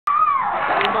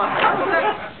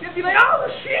just be like, oh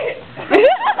shit! Pick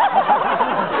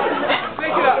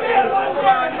it up. Come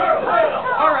on.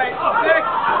 All right. Next.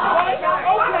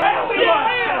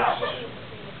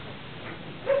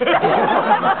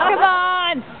 Come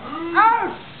on!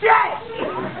 Oh shit!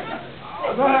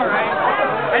 All right.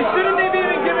 And shouldn't they be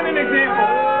even given an example?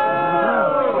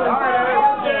 All right.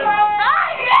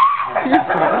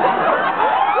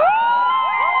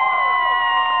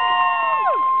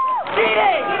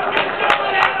 Cheating!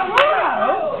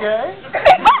 Okay.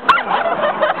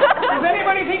 Does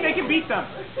anybody think they can beat them?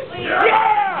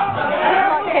 Yeah!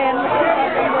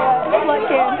 Slut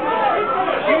can.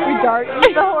 We dart.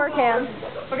 Use the whore can.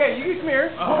 Okay, you come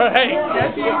here. All right.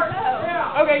 Yes, you.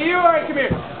 Okay, you. All right, come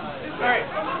here. All right.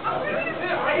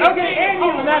 Okay, and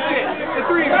you, and that's it. The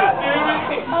three of you.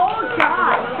 Oh,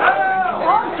 God.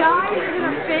 Oh, God, you're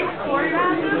going to fake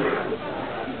orgasm?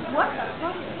 What the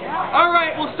fuck? All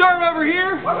right, we'll start over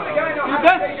here. Your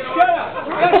best. Shut up.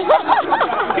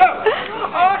 Go.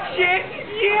 Oh, shit.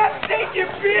 Yes, thank you,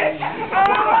 bitch.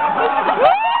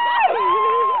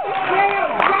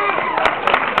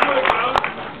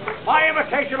 My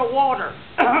imitation of water.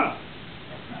 All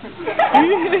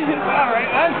right,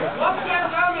 man.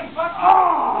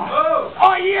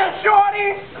 Oh yeah,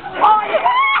 shorty. Oh yeah.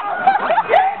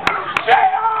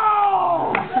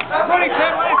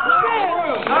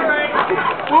 All right.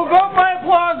 We'll vote by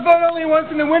applause, vote only once,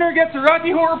 and the winner gets a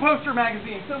Rocky Horror Poster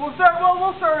magazine. So we'll start. Well,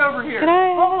 we'll start over here. Can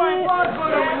I Vote by applause,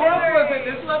 vote only once. Was it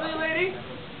this lovely lady?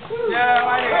 No,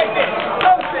 I didn't.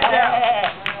 Go sit down.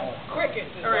 Cricket.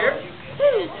 Over here.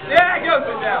 Yeah, go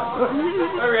sit down.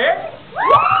 Over here.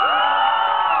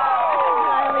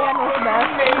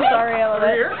 I'm sorry, I love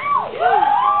Over it. here.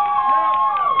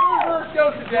 Go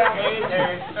sit down.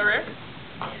 Over here.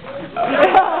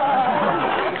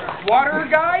 Water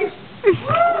guy?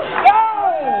 Oh!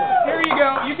 Here you go.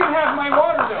 You can have my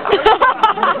water though.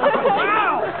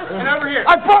 And over here.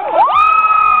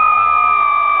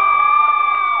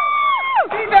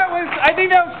 I think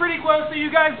that was pretty close, so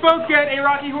you guys both get a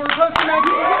Rocky Horror Poster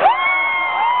magazine.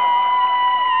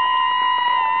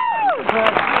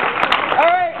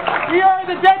 Alright, we are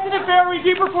the Detonate Affair. We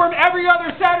do perform every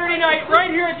other Saturday night right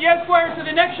here at the Esquire, so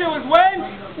the next show is when?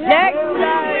 Next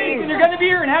week. And you're going to be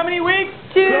here in how many weeks?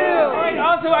 2. Alright,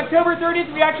 also October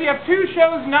 30th, we actually have 2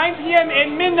 shows, 9 p.m.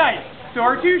 and midnight. So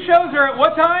our 2 shows are at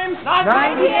what time? 9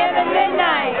 p.m. and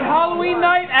midnight. And Halloween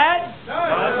night at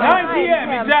 9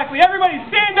 p.m. Exactly. Everybody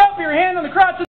stand up, your hand on the crotch.